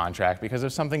written contract because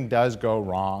if something does go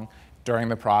wrong during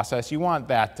the process, you want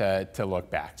that to look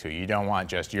back to. You don't want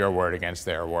just your word against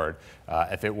their word.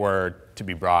 If it were to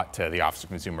be brought to the Office of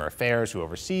Consumer Affairs, who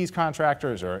oversees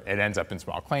contractors, or it ends up in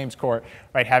small claims court,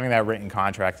 right, having that written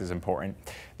contract is important.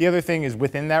 The other thing is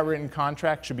within that written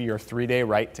contract should be your 3-day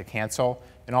right to cancel.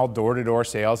 In all door-to-door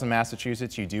sales in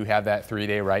Massachusetts, you do have that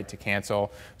 3-day right to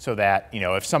cancel so that,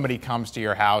 if somebody comes to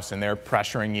your house and they're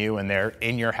pressuring you and they're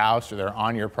in your house or they're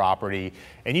on your property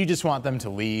and you just want them to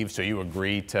leave, so you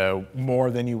agree to more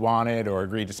than you wanted or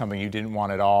agree to something you didn't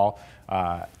want at all,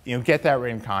 get that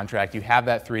written contract. You have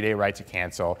that 3-day right to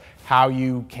cancel. How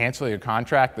you cancel your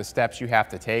contract, the steps you have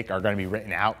to take are going to be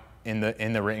written out in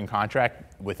the written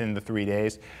contract within the 3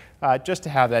 days, just to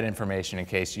have that information in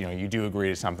case, you do agree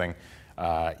to something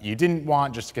you didn't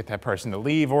want, just to get that person to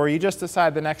leave, or you just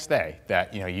decide the next day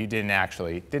that you didn't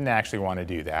actually want to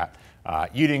do that.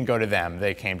 You didn't go to them;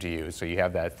 they came to you, so you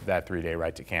have that 3-day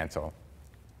right to cancel.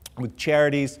 With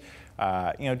charities,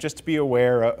 just to be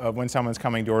aware of when someone's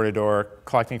coming door to door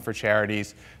collecting for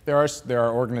charities, there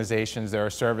are organizations, there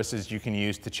are services you can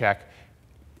use to check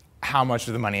how much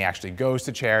of the money actually goes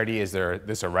to charity. Is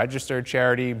this a registered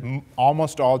charity?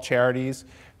 Almost all charities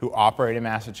who operate in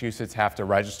Massachusetts have to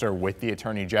register with the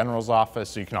Attorney General's office,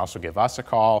 so you can also give us a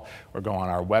call or go on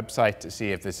our website to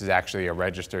see if this is actually a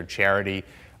registered charity.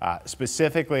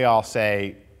 Specifically, I'll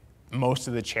say most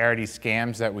of the charity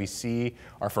scams that we see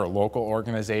are for local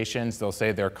organizations. They'll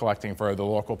say they're collecting for the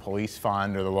local police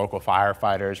fund or the local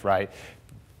firefighters, right?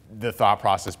 The thought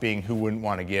process being who wouldn't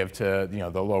want to give to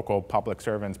the local public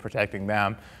servants protecting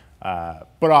them.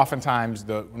 But oftentimes,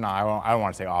 I don't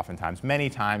want to say oftentimes, many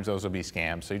times those will be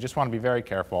scams. So you just want to be very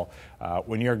careful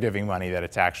when you're giving money that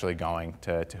it's actually going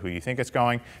to who you think it's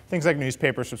going. Things like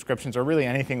newspaper subscriptions or really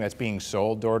anything that's being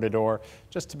sold door to door,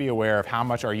 just to be aware of how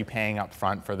much are you paying up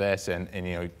front for this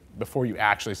and before you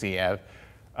actually see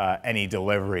any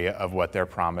delivery of what they're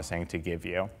promising to give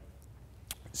you.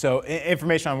 So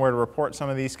information on where to report some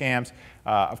of these scams.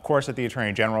 Of course, at the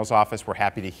Attorney General's office, we're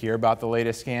happy to hear about the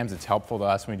latest scams. It's helpful to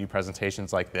us when we do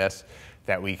presentations like this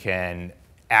that we can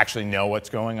actually know what's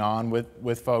going on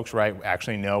with folks, right?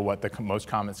 Actually know what the most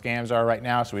common scams are right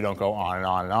now, so we don't go on and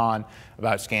on and on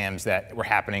about scams that were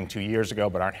happening 2 years ago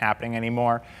but aren't happening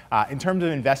anymore. In terms of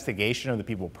investigation of the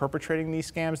people perpetrating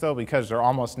these scams, though, because they're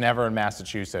almost never in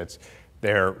Massachusetts,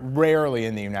 they're rarely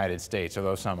in the United States,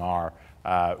 although some are.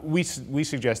 We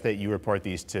suggest that you report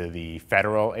these to the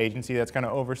federal agency that's going to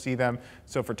oversee them.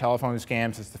 So for telephone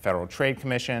scams, it's the Federal Trade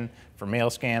Commission. For mail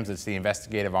scams, it's the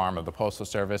investigative arm of the Postal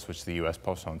Service, which is the U.S.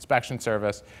 Postal Inspection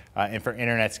Service. And for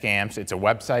internet scams, it's a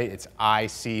website. It's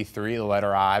IC3, the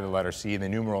letter I, the letter C, the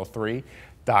numeral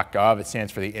 3.gov. It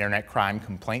stands for the Internet Crime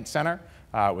Complaint Center,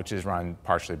 which is run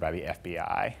partially by the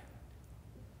FBI.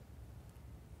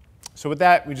 So with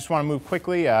that, we just want to move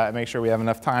quickly, make sure we have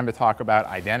enough time to talk about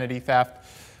identity theft.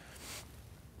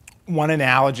 One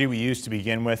analogy we use to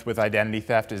begin with identity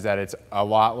theft is that it's a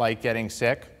lot like getting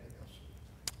sick,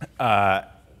 for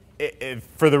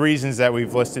the reasons that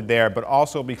we've listed there, but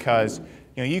also because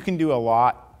you can do a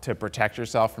lot to protect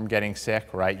yourself from getting sick,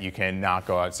 right? You can not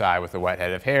go outside with a wet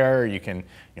head of hair. You can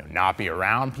not be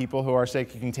around people who are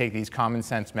sick. You can take these common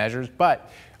sense measures,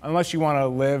 but unless you want to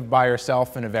live by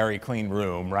yourself in a very clean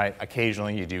room, right,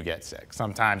 occasionally you do get sick.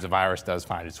 Sometimes a virus does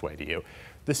find its way to you.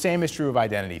 The same is true of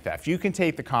identity theft. You can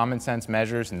take the common sense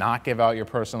measures, not give out your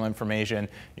personal information,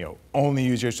 only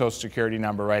use your social security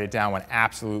number, write it down when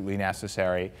absolutely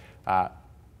necessary.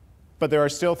 But there are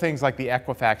still things like the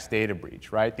Equifax data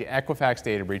breach, right? The Equifax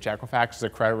data breach, Equifax is a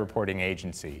credit reporting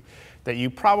agency that you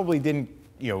probably didn't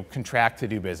contract to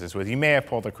do business with. You may have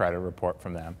pulled a credit report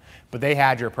from them, but they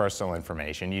had your personal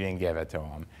information. You didn't give it to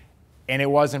them. And it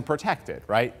wasn't protected,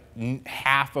 right?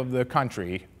 Half of the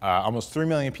country, almost 3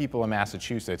 million people in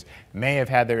Massachusetts, may have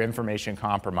had their information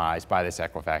compromised by this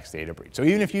Equifax data breach. So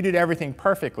even if you did everything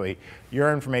perfectly,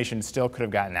 your information still could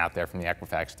have gotten out there from the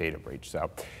Equifax data breach. So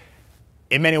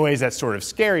in many ways, that's sort of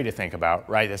scary to think about,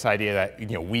 right? This idea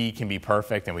that we can be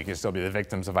perfect and we can still be the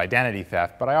victims of identity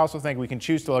theft. But I also think we can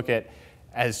choose to look at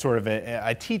as sort of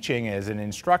a teaching, as an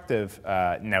instructive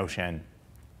notion,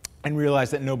 and realize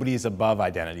that nobody is above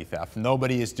identity theft.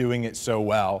 Nobody is doing it so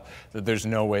well that there's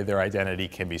no way their identity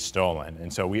can be stolen.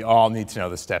 And so we all need to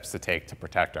know the steps to take to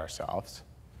protect ourselves.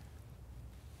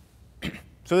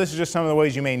 So this is just some of the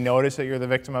ways you may notice that you're the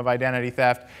victim of identity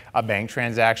theft. A bank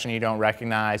transaction you don't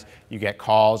recognize, you get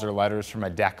calls or letters from a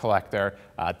debt collector.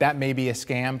 That may be a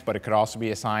scam, but it could also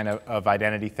be a sign of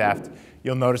identity theft.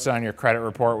 You'll notice it on your credit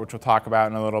report, which we'll talk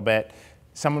about in a little bit.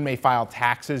 Someone may file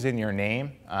taxes in your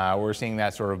name. We're seeing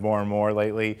that sort of more and more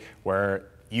lately, where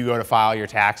you go to file your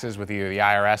taxes with either the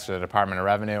IRS or the Department of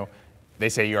Revenue. They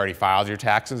say you already filed your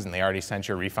taxes and they already sent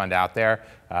your refund out there.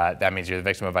 That means you're the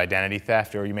victim of identity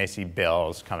theft, or you may see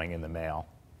bills coming in the mail.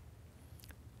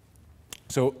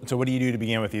 So what do you do to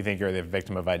begin with if you think you're the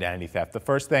victim of identity theft? The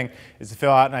first thing is to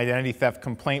fill out an identity theft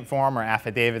complaint form or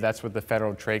affidavit. That's with the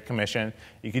Federal Trade Commission.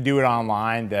 You can do it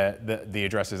online. The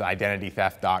address is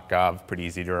identitytheft.gov, pretty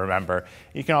easy to remember.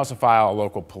 You can also file a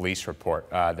local police report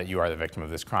that you are the victim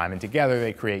of this crime, and together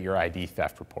they create your ID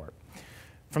theft report.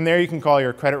 From there, you can call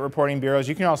your credit reporting bureaus.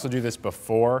 You can also do this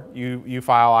before you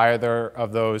file either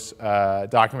of those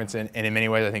documents, and in many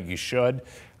ways I think you should.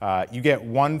 You get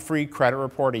one free credit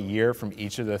report a year from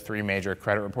each of the 3 major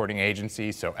credit reporting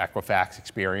agencies, so Equifax,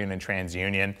 Experian, and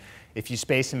TransUnion. If you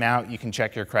space them out, you can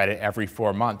check your credit every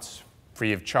 4 months,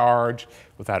 free of charge,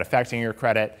 without affecting your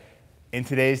credit. In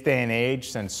today's day and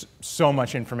age, since so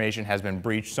much information has been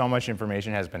breached, so much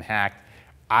information has been hacked,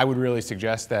 I would really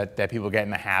suggest that people get in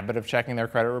the habit of checking their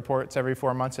credit reports every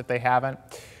 4 months if they haven't.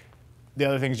 The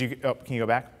other things can you go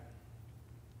back?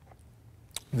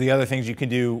 The other things you can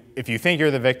do, if you think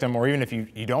you're the victim, or even if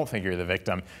you don't think you're the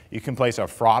victim, you can place a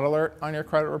fraud alert on your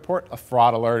credit report. A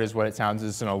fraud alert is what it sounds,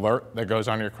 it's an alert that goes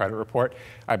on your credit report.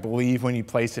 I believe when you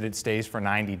place it, it stays for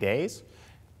 90 days.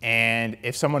 And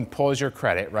if someone pulls your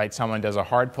credit, right, someone does a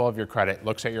hard pull of your credit,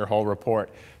 looks at your whole report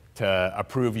to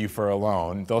approve you for a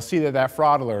loan, they'll see that that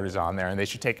fraud alert is on there, and they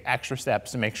should take extra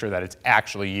steps to make sure that it's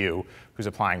actually you who's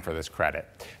applying for this credit.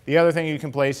 The other thing you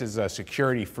can place is a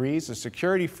security freeze. A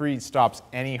security freeze stops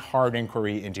any hard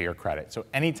inquiry into your credit. So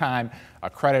anytime a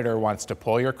creditor wants to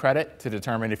pull your credit to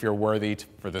determine if you're worthy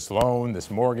for this loan, this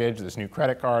mortgage, this new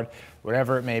credit card,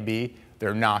 whatever it may be,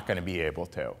 they're not going to be able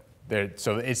to.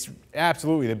 So it's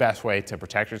absolutely the best way to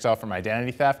protect yourself from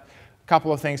identity theft. A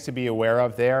couple of things to be aware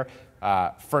of there.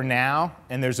 For now,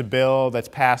 and there's a bill that's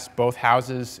passed both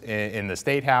houses in the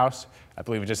State House. I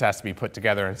believe it just has to be put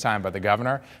together and signed by the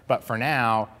governor. But for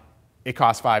now, it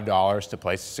costs $5 to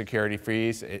place a security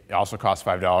freeze. It also costs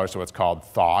 $5 to what's called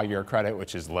thaw your credit,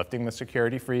 which is lifting the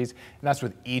security freeze. And that's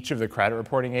with each of the credit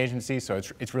reporting agencies, so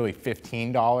it's really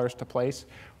 $15 to place.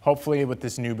 Hopefully with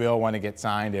this new bill, when it gets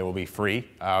signed, it will be free,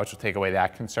 which will take away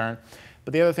that concern.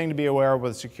 But the other thing to be aware of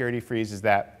with a security freeze is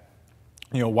that,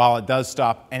 while it does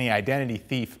stop any identity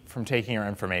thief from taking your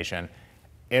information,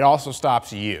 it also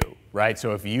stops you, right?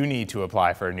 So if you need to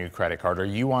apply for a new credit card, or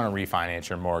you want to refinance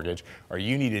your mortgage, or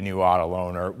you need a new auto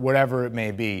loan, or whatever it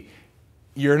may be,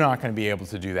 you're not going to be able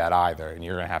to do that either, and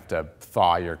you're going to have to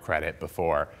thaw your credit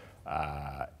before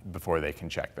they can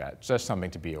check that. It's just something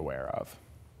to be aware of.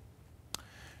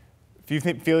 If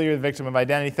you feel you're the victim of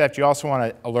identity theft, you also want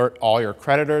to alert all your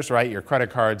creditors, right? Your credit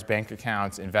cards, bank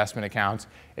accounts, investment accounts.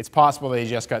 It's possible they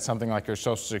just got something like your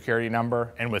social security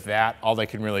number, and with that, all they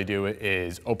can really do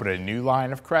is open a new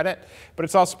line of credit. But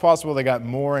it's also possible they got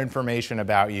more information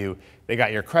about you. They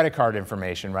got your credit card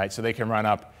information, right? So they can run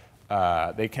up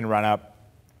a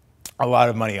lot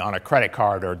of money on a credit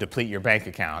card or deplete your bank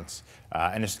accounts.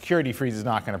 And a security freeze is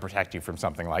not going to protect you from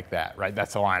something like that, right?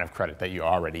 That's a line of credit that you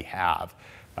already have.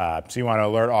 So you want to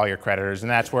alert all your creditors, and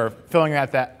that's where filling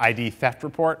out that ID theft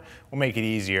report will make it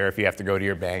easier if you have to go to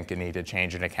your bank and need to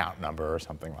change an account number or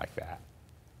something like that.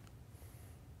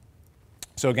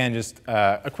 So again, just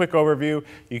a quick overview.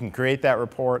 You can create that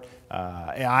report.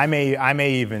 I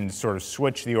may even sort of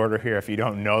switch the order here if you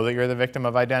don't know that you're the victim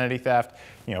of identity theft.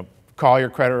 Call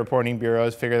your credit reporting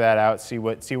bureaus, figure that out, see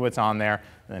what's on there,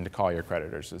 and then to call your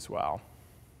creditors as well.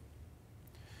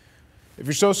 If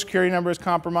your Social Security number is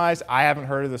compromised, I haven't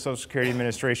heard of the Social Security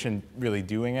Administration really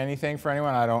doing anything for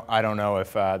anyone. I don't know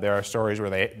if there are stories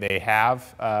where they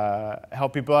have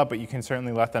helped people out, but you can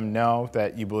certainly let them know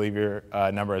that you believe your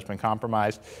number has been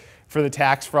compromised. For the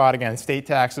tax fraud, again, state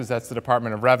taxes, that's the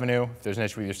Department of Revenue. If there's an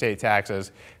issue with your state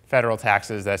taxes, federal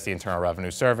taxes, that's the Internal Revenue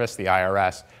Service, the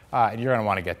IRS, and you're going to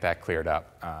want to get that cleared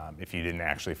up if you didn't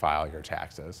actually file your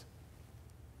taxes.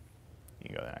 You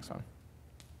can go to the next one.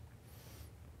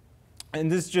 And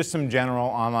this is just some general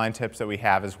online tips that we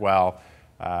have as well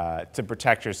to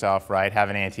protect yourself, right? Have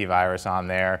an antivirus on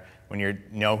there. when you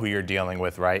know who you're dealing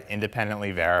with, right?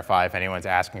 Independently verify if anyone's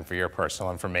asking for your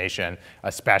personal information,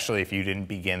 especially if you didn't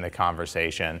begin the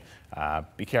conversation.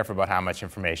 Be careful about how much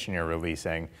information you're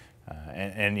releasing,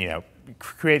 and you know,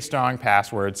 create strong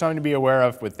passwords. Something to be aware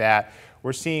of with that.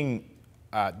 We're seeing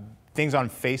things on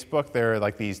Facebook. There are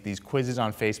like these quizzes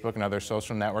on Facebook and other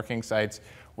social networking sites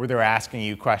where they're asking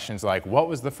you questions like, what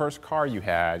was the first car you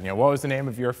had? You know, what was the name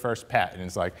of your first pet? And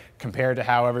it's like, compared to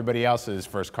how everybody else's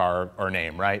first car or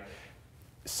name, right?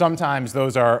 Sometimes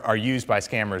those are used by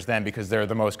scammers then because they're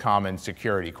the most common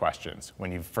security questions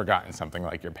when you've forgotten something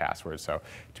like your password. So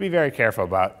to be very careful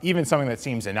about even something that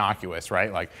seems innocuous,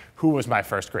 right? Like, who was my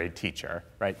first grade teacher,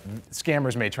 right?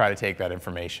 Scammers may try to take that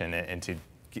information and to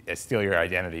steal your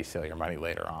identity, steal your money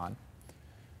later on.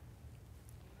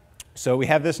 So we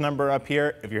have this number up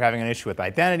here. If you're having an issue with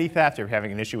identity theft, if you're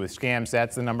having an issue with scams,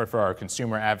 that's the number for our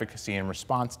Consumer Advocacy and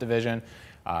Response Division.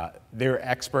 There are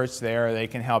experts there. They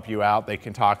can help you out. They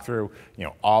can talk through, you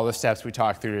know, all the steps we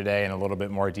talked through today in a little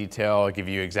bit more detail, give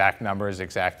you exact numbers,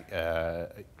 exact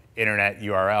internet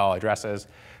URL addresses.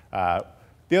 The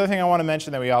other thing I want to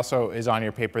mention that we also is on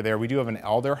your paper there, we do have an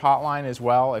elder hotline as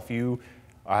well. If you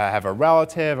have a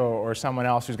relative or someone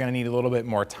else who's going to need a little bit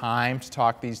more time to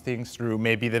talk these things through,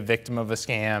 maybe the victim of a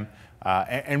scam,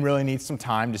 and really needs some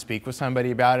time to speak with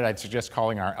somebody about it, I'd suggest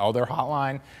calling our elder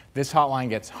hotline. This hotline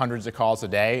gets hundreds of calls a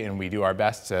day, and we do our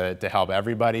best to help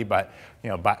everybody, but you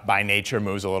know, by nature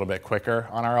moves a little bit quicker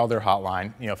on our elder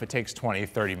hotline. You know, if it takes 20,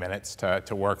 30 minutes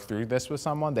to work through this with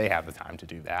someone, they have the time to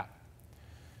do that.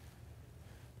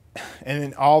 And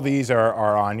then all these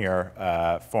are on your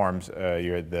forms,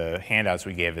 the handouts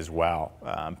we gave as well,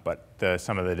 but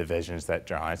some of the divisions that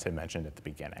Johannes had mentioned at the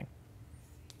beginning.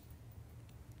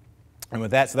 And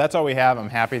with that, so that's all we have. I'm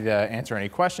happy to answer any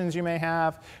questions you may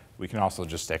have. We can also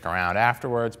just stick around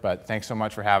afterwards, but thanks so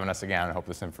much for having us again. I hope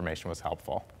this information was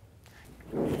helpful.